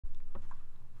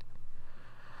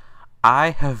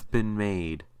I have been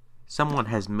made. Someone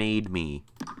has made me.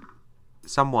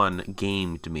 Someone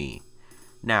gamed me.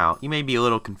 Now, you may be a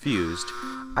little confused.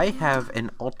 I have an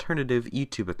alternative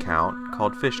YouTube account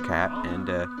called FishCat, and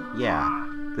yeah.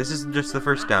 This is just the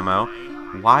first demo.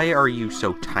 Why are you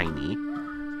so tiny?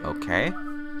 Okay.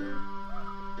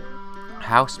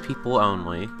 House people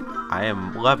only. I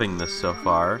am loving this so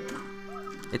far.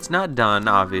 It's not done,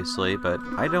 obviously, but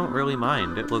I don't really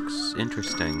mind. It looks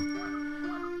interesting.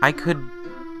 I could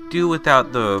do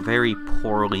without the very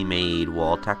poorly made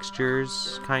wall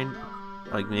textures,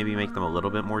 like maybe make them a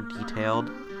little bit more detailed.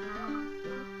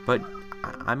 But,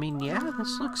 I mean, yeah,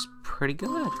 this looks pretty good.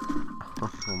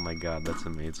 Oh my god, that's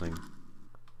amazing.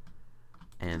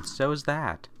 And so is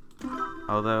that.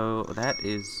 Although, that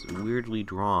is weirdly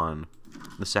drawn,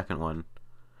 the second one.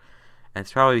 And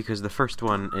it's probably because the first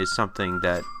one is something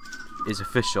that is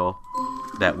official,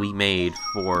 that we made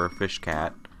for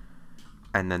FishCat.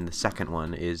 And then the second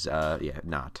one is, yeah,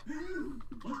 not.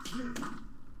 Oh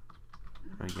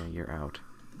yeah, you're out.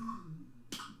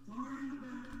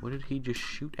 What did he just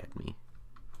shoot at me?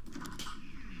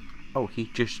 Oh, he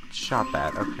just shot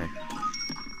that, okay.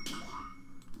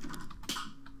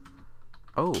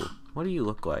 Oh, what do you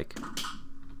look like?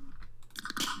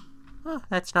 Oh,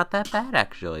 that's not that bad,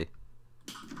 actually.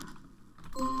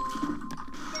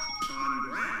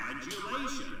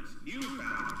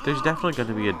 There's definitely going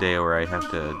to be a day where I have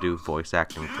to do voice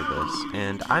acting for this,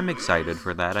 and I'm excited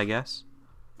for that, I guess.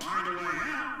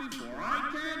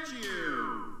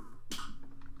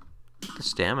 The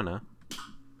stamina.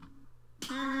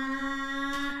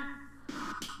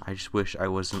 I just wish I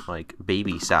wasn't, like,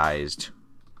 baby-sized.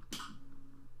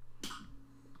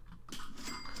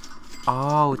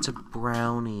 Oh, it's a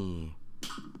brownie.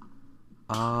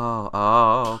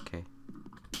 Oh, okay.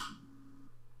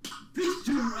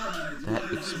 That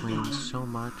explains so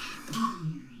much.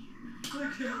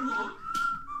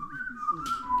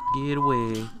 Get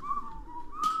away.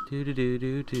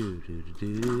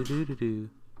 Do-do-do-do-do-do-do-do-do-do.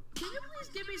 Can you please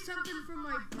give me something for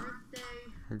my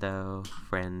birthday? Hello,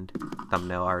 friend,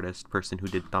 thumbnail artist, person who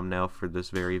did thumbnail for this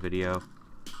very video.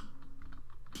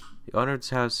 The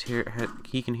owner's house here,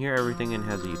 he can hear everything and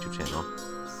has a YouTube channel.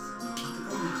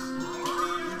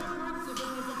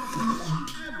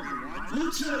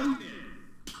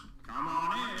 Come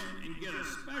on in and get a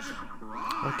special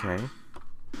prize. Okay.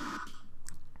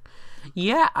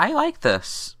 Yeah, I like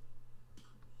this.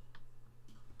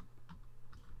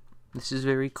 This is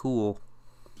very cool.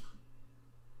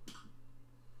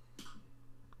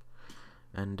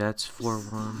 And that's floor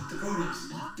 1.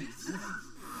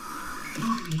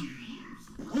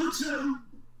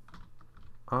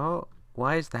 Oh,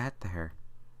 why is that there?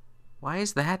 Why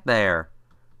is that there?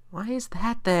 Why is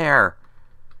that there?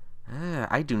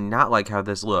 I do not like how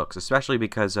this looks, especially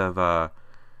because of,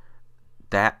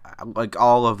 that, like,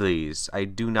 all of these. I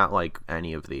do not like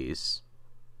any of these.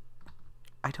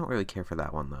 I don't really care for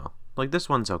that one, though. Like, this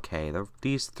one's okay.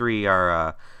 These three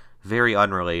are, very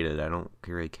unrelated. I don't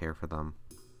really care for them.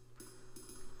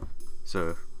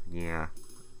 So, yeah.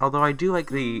 Although I do like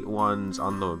the ones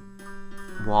on the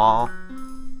wall.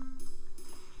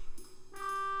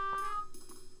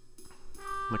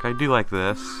 Like, I do like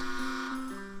this.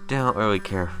 Don't really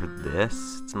care for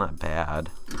this. It's not bad.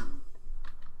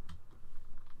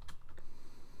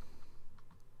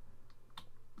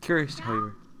 Curious how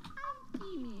you're...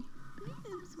 Timmy,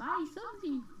 please buy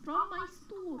something from my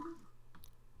store.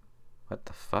 What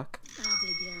the fuck? I'll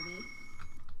take care of it.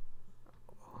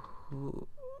 Who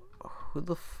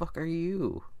the fuck are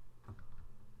you?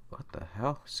 What the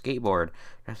hell? Skateboard.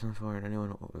 That's not for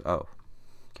anyone. Oh.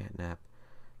 Catnap.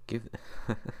 Give...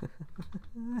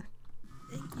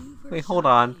 Wait, hold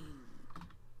on.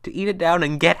 To eat it down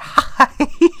and get high.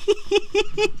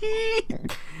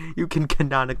 You can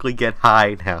canonically get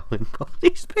high now in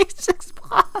Multi-Space 6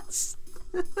 Plus.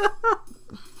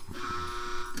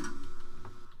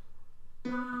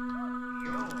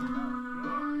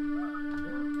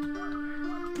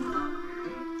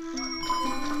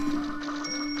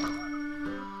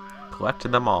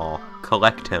 Collect them all.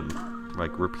 Collect him.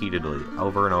 Like, repeatedly.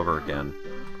 Over and over again.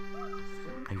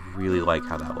 I really like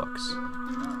how that looks.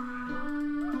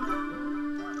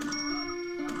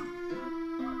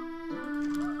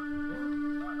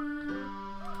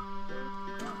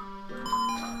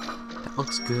 That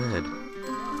looks good.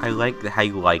 I like how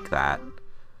you like that.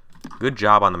 Good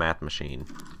job on the math machine.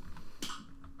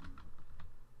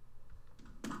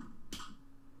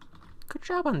 Good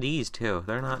job on these too.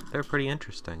 They're pretty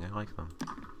interesting. I like them.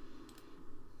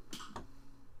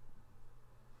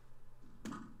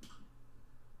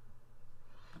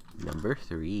 Number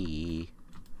 3.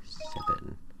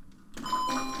 7.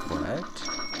 What?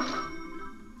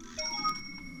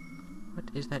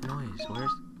 that noise?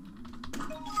 Where's...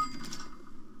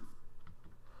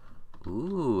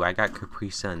 Ooh, I got Capri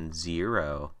Sun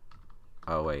 0.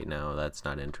 Oh, wait, no, that's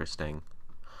not interesting.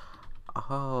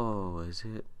 Oh, is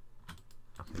it?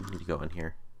 Okay, we need to go in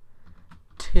here.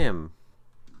 Tim.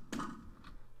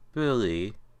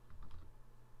 Billy.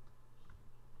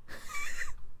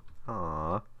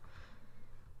 Aww.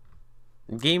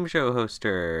 Game show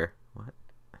hoster. What?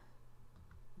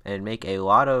 And make a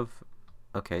lot of...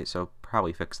 Okay, so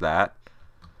probably fix that.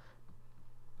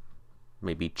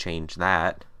 Maybe change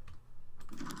that.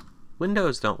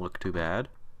 Windows don't look too bad.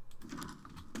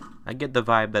 I get the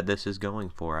vibe that this is going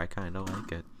for. I kind of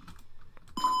like it.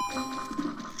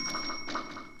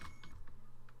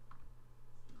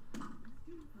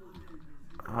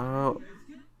 Oh.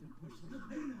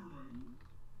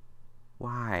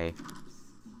 Why?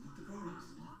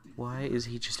 Why is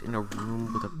he just in a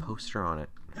room with a poster on it?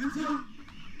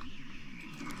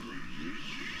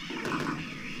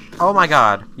 Oh my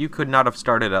god! You could not have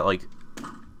started at, like,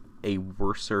 a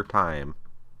worser time.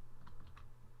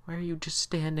 Why are you just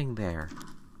standing there?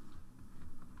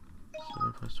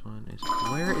 7+1 is...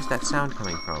 Where is that sound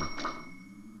coming from?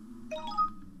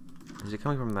 Is it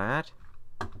coming from that?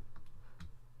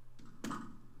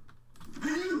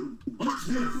 What's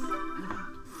this?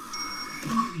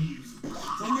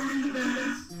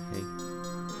 Hey.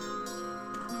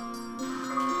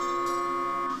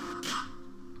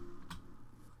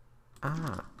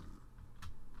 Ah.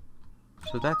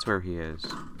 So that's where he is.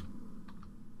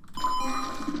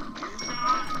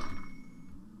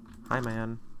 Hi,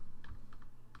 man.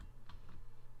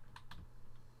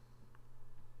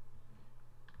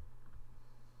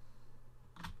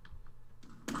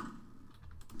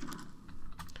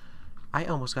 I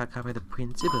almost got caught by the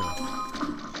principal.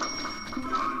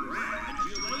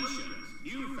 Congratulations!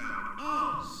 You found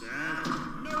all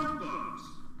 7 notebooks.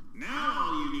 Now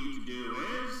all you need to do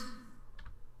is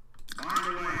find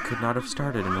a way. Could not have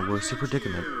started in a worse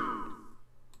predicament.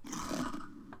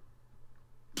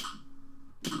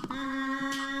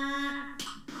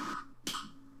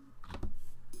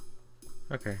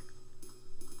 Okay.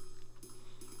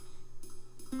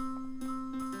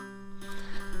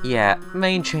 Yeah,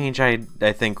 main change I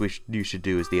think you should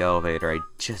do is the elevator. I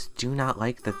just do not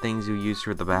like the things you use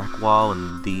for the back wall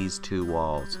and these 2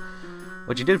 walls.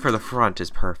 What you did for the front is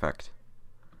perfect.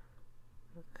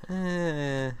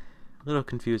 A little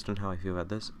confused on how I feel about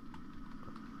this.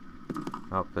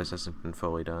 Oh, this hasn't been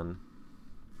fully done.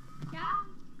 Yeah,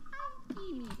 I'm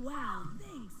Timmy. Wow,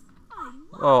 thanks.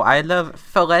 Oh, I love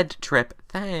Fillet Trip.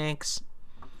 Thanks.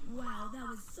 Wow, that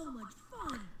was so much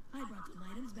fun. I brought some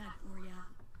items back for ya.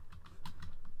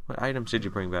 What items did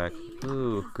you bring back?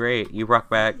 Ooh, great. You brought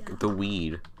back the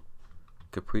weed.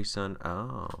 Capri Sun.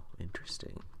 Oh,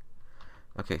 interesting.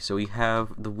 Okay, so we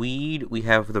have the weed, we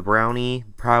have the brownie,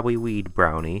 probably weed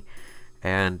brownie,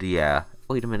 and yeah.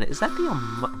 Wait a minute, is that the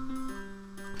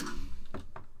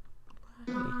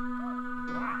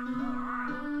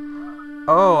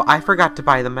Oh, I forgot to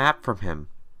buy the map from him.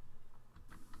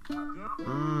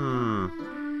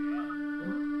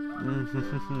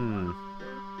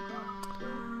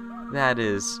 That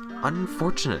is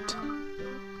unfortunate.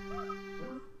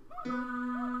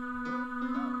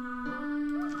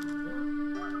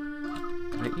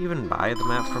 Did I even buy the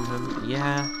map from him?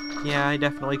 Yeah, I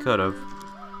definitely could have.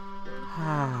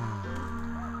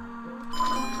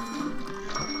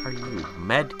 What are you?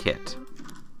 Medkit.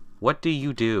 What do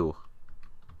you do?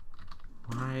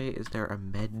 Why is there a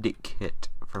medkit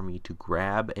for me to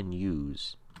grab and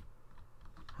use?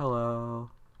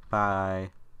 Hello.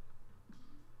 Bye.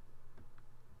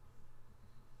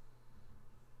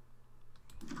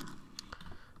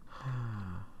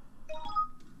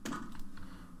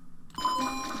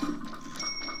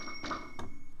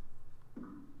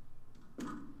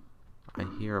 I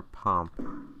hear a pump.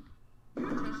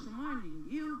 Just reminding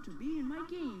you to be in my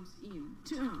games in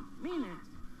 2 minutes.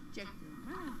 Check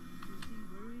the map to see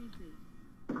where it is.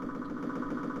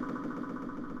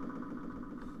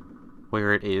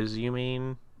 Where it is, you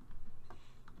mean?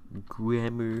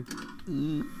 Grammar.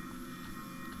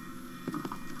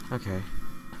 Okay.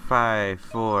 5,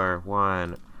 4,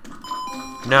 1.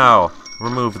 No!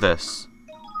 Remove this.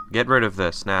 Get rid of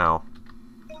this now.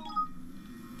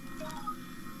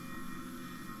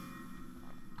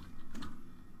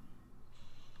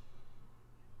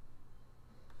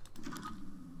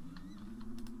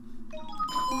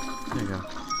 There you go.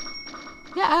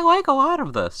 Yeah, I like a lot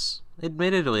of this.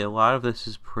 Admittedly, a lot of this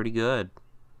is pretty good.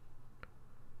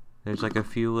 There's like a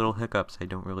few little hiccups I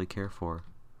don't really care for.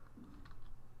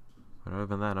 But other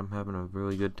than that, I'm having a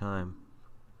really good time.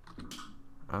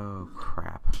 Oh,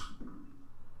 crap.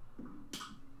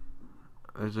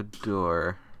 There's a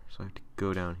door, so I have to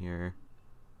go down here.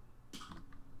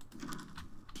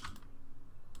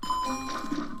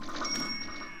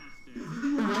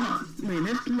 1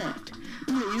 minute left.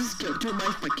 Please go to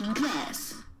my fucking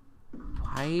class.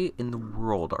 Why in the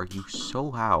world are you so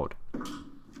loud?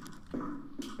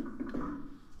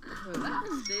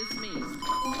 Class dismissed.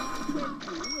 Hope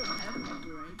you will have a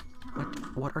great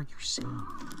time. What are you saying?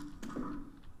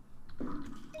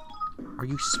 Are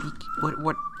you speaking?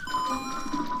 What?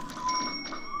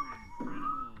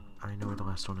 I know where the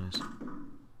last one is.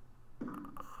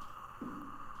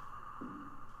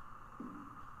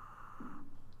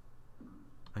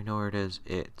 I know where it is.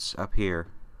 It's up here.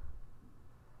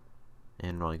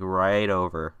 And like right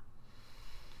over.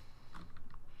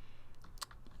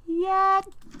 Yeah.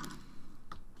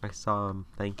 I saw him.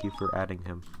 Thank you for adding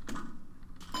him.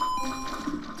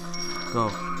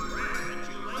 Go.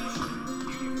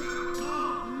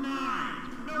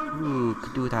 Ooh,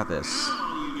 could do without this.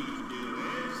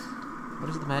 What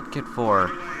is the med kit for?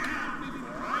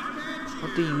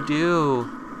 What do you do?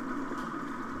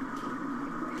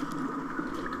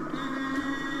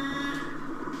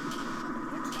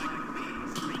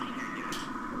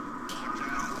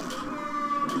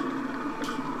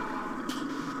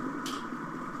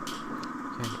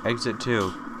 Okay, exit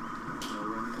 2.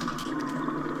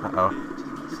 Uh-oh.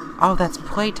 Oh, that's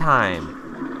playtime!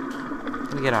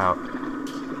 Let me get out.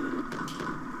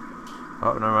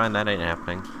 Oh, never mind, that ain't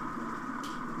happening.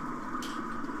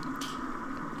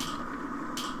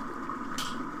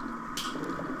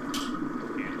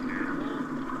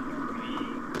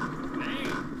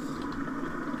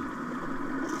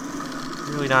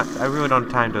 I really don't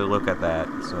have time to look at that,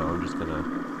 so I'm just gonna...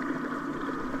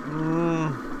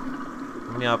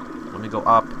 Let me up. Let me go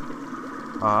up.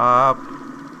 Up.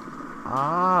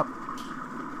 Up.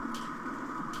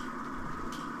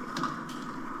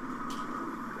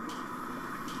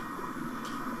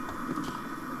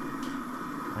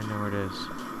 I know where it is.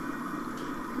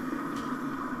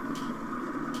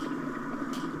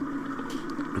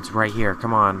 It's right here.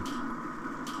 Come on.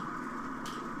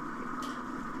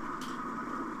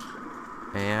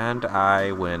 And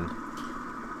I win.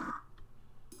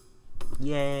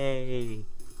 Yay!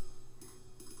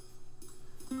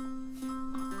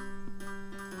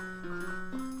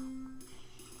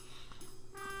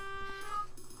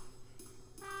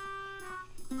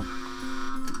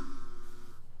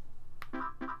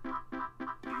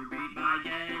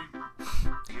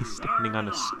 He's standing on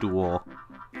a stool.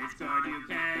 It's good you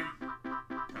came,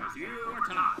 'cause you were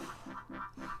tough.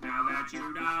 Now that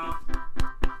you know,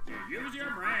 to use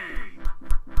your brain,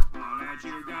 I'll let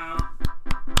you go.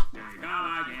 Take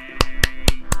all again.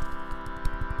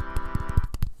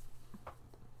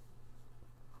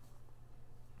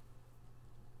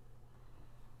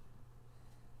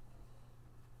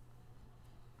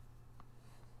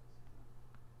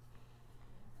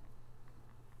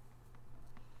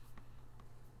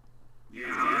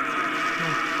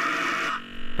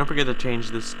 Don't forget to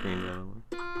change the screen, by the way.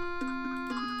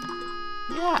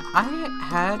 Yeah, I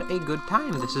had a good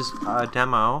time. This is a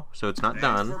demo, so it's not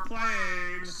done.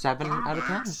 7 out of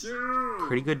 10.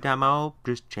 Pretty good demo.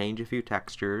 Just change a few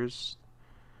textures.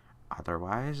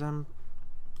 Otherwise, I'm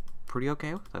pretty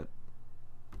okay with it.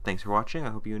 Thanks for watching.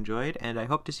 I hope you enjoyed, and I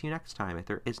hope to see you next time, if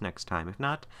there is next time. If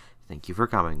not, thank you for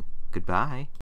coming. Goodbye.